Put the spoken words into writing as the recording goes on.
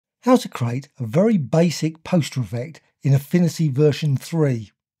How to create a very basic poster effect in Affinity version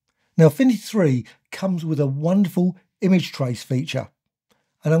 3. Now Affinity 3 comes with a wonderful image trace feature,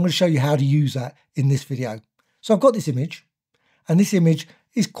 and I'm going to show you how to use that in this video. So I've got this image, and this image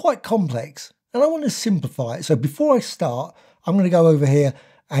is quite complex and I want to simplify it. So before I start, I'm going to go over here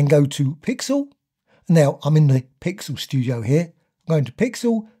and go to Pixel. Now I'm in the Pixel studio here. I'm going to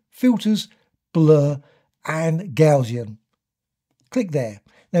Pixel, Filters, Blur and Gaussian. Click there.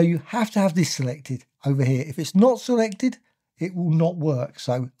 Now you have to have this selected over here. If it's not selected, it will not work.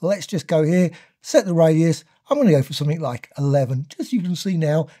 So let's just go here, set the radius. I'm going to go for something like 11. Just so you can see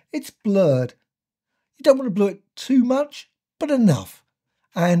now, it's blurred. You don't want to blur it too much, but enough.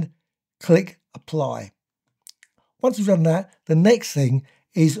 And click apply. Once you've done that, the next thing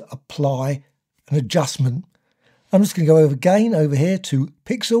is apply an adjustment. I'm just going to go again over here to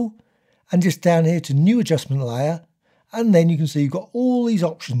Pixel and just down here to new adjustment layer. And then you can see you've got all these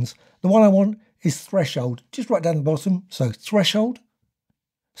options. The one I want is threshold, just right down the bottom. So threshold,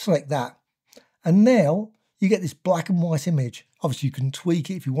 select that. And now you get this black and white image. Obviously you can tweak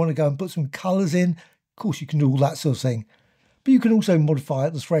it if you want to go and put some colors in. Of course you can do all that sort of thing. But you can also modify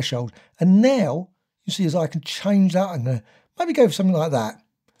the threshold. And now you see as I can change that, I'm going to maybe go for something like that.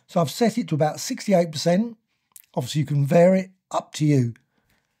 So I've set it to about 68%. Obviously you can vary it, up to you.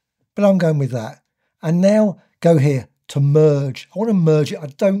 But I'm going with that. And now go here to merge. I want to merge it. I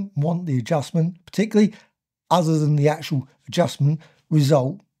don't want the adjustment, particularly other than the actual adjustment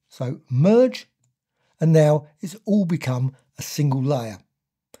result. So merge, and now it's all become a single layer.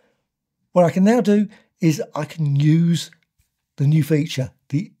 What I can now do is I can use the new feature,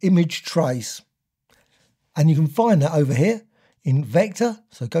 the image trace. And you can find that over here in vector.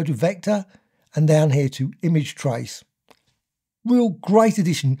 So go to vector and down here to image trace. Real great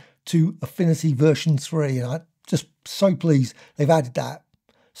addition to Affinity version 3, and I'm just so pleased they've added that.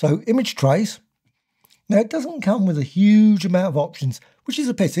 So image trace. Now it doesn't come with a huge amount of options, which is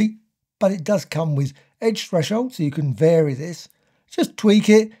a pity, but it does come with edge threshold, so you can vary this. Just tweak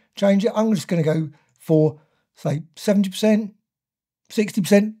it, change it. I'm just going to go for, say, 70%,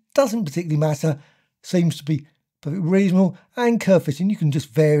 60%, doesn't particularly matter. Seems to be perfectly reasonable. And curve fitting, you can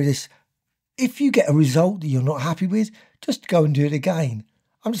just vary this. If you get a result that you're not happy with, just go and do it again.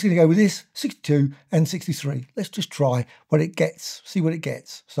 I'm just going to go with this, 62 and 63. Let's just try what it gets, see what it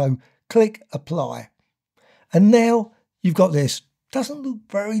gets. So click apply. And now you've got this. Doesn't look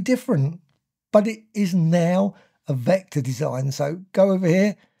very different, but it is now a vector design. So go over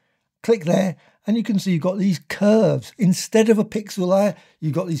here, click there, and you can see you've got these curves. Instead of a pixel layer,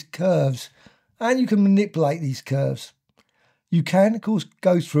 you've got these curves, and you can manipulate these curves. You can, of course,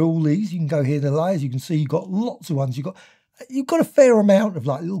 go through all these. You can go here to the layers. You can see you've got lots of ones. You've got a fair amount of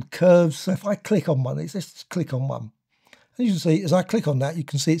like little curves. So if I click on one, let's just click on one. And you can see as I click on that, you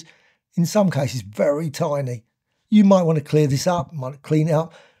can see it's in some cases very tiny. You might want to clear this up, might clean it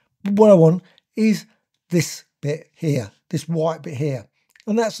up. But what I want is this bit here, this white bit here.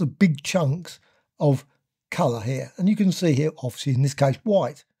 And that's the big chunks of colour here. And you can see here, obviously in this case,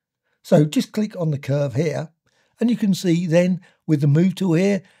 white. So just click on the curve here. And you can see then with the move tool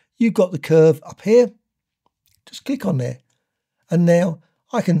here, you've got the curve up here. Just click on there. And now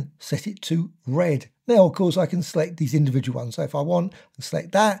I can set it to red. Now, of course, I can select these individual ones. So if I want, I can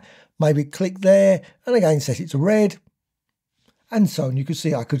select that, maybe click there, and again, set it to red. And so on. You can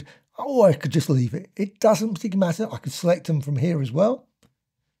see I could just leave it. It doesn't particularly matter. I could select them from here as well.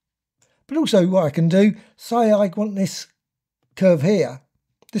 But also what I can do, say I want this curve here,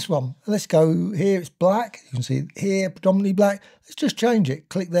 this one. Let's go here, it's black. You can see it here, predominantly black. Let's just change it.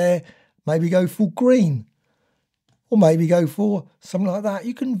 Click there, maybe go full green. Or maybe go for something like that.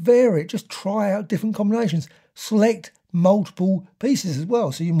 You can vary it, just try out different combinations. Select multiple pieces as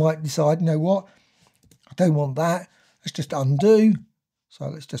well. So you might decide, you know what, I don't want that. Let's just undo. So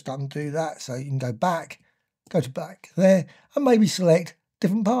let's just undo that. So you can go to back there, and maybe select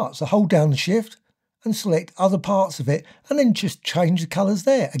different parts. So hold down the shift and select other parts of it, and then just change the colours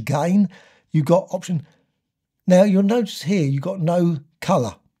there. Again, you've got option. Now you'll notice here you've got no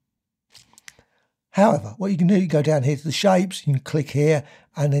colour. However, what you can do, you go down here to the shapes, you can click here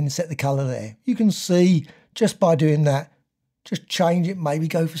and then set the colour there. You can see just by doing that, just change it, maybe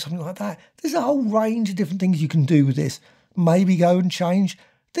go for something like that. There's a whole range of different things you can do with this. Maybe go and change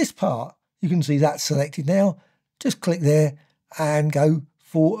this part. You can see that's selected now. Just click there and go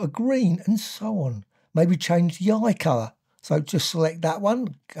for a green and so on. Maybe change the eye colour. So just select that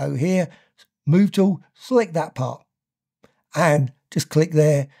one, go here, move tool, select that part and just click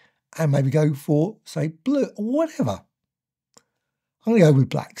there. And maybe go for, say, blue or whatever. I'm going to go with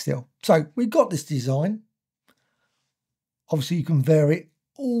black still. So we've got this design. Obviously, you can vary it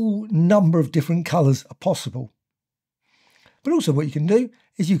all number of different colours are possible. But also what you can do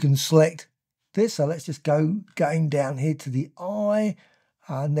is you can select this. So let's just going down here to the eye,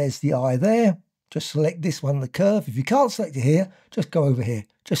 and there's the eye there. Just select this one, the curve. If you can't select it here, just go over here,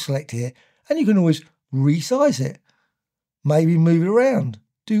 just select here, and you can always resize it, maybe move it around,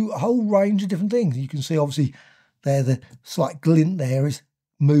 do a whole range of different things. You can see obviously there the slight glint there is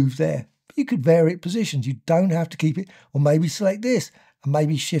moved there. But you could vary it positions. You don't have to keep it, or maybe select this and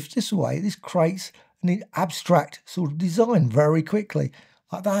maybe shift this away. This creates an abstract sort of design very quickly,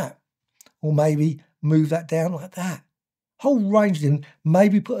 like that. Or maybe move that down like that. Whole range of them.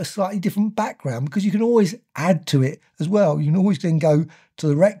 Maybe put a slightly different background, because you can always add to it as well. You can always then go to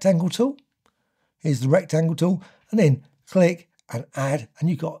the rectangle tool. Here's the rectangle tool, and then click and add, and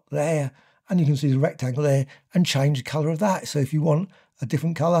you've got there, and you can see the rectangle there, and change the colour of that. So if you want a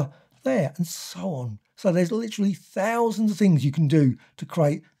different colour there, and so on. So there's literally thousands of things you can do to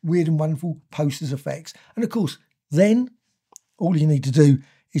create weird and wonderful posters effects. And of course, then all you need to do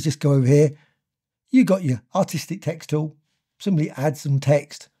is just go over here. You got your artistic text tool. Simply add some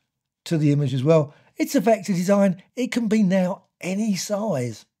text to the image as well. It's a vector design. It can be now any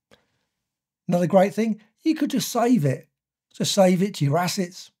size. Another great thing, you could just save it. Just save it to your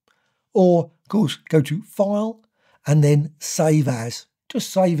assets. Or, of course, go to File and then Save As. Just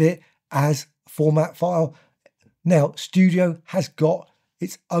save it as format file. Now, Studio has got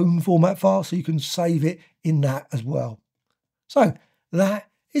its own format file, so you can save it in that as well. So that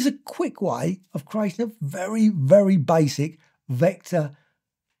is a quick way of creating a very, very basic vector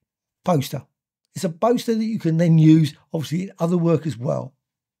poster. It's a poster that you can then use, obviously, in other work as well.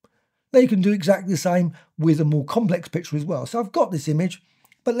 Now you can do exactly the same with a more complex picture as well. So I've got this image,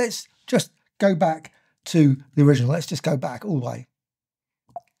 but let's just go back to the original. Let's just go back all the way.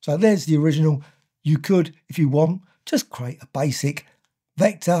 So there's the original. You could, if you want, just create a basic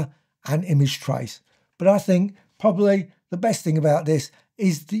vector and image trace. But I think probably the best thing about this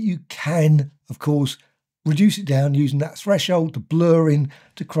is that you can, of course, reduce it down using that threshold to blur in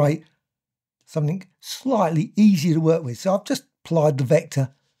to create something slightly easier to work with. So I've just applied the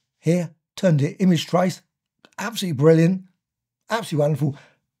vector here, turned it image trace. Absolutely brilliant, absolutely wonderful.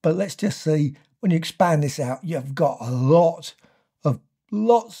 But let's just see, when you expand this out, you've got a lot of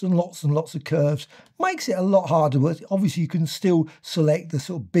lots and lots of curves. Makes it a lot harder to work. Obviously, you can still select the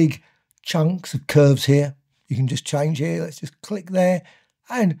sort of big chunks of curves here. You can just change here. Let's just click there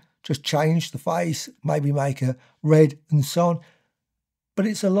and just change the face, maybe make a red and so on. But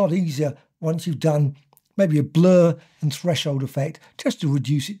it's a lot easier once you've done maybe a blur and threshold effect, just to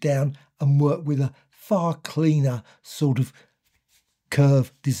reduce it down and work with a far cleaner sort of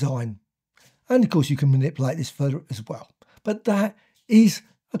curve design. And of course, you can manipulate this further as well. But that is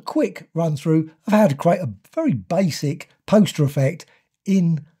a quick run through of how to create a very basic poster effect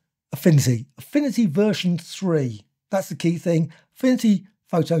in Affinity. Affinity version 3. That's the key thing. Affinity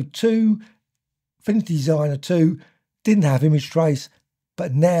Photo 2, Affinity Designer 2 didn't have image trace,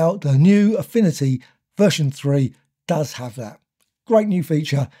 but now the new Affinity version 3 does have that. Great new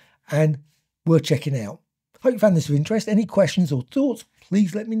feature and worth checking out. Hope you found this of interest. Any questions or thoughts,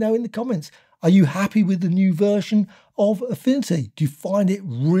 please let me know in the comments. Are you happy with the new version of Affinity? Do you find it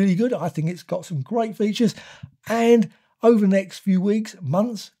really good? I think it's got some great features, and over the next few weeks,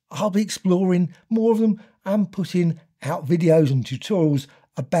 months, I'll be exploring more of them and putting out videos and tutorials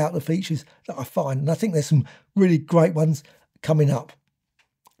about the features that I find. And I think there's some really great ones coming up.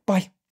 Bye.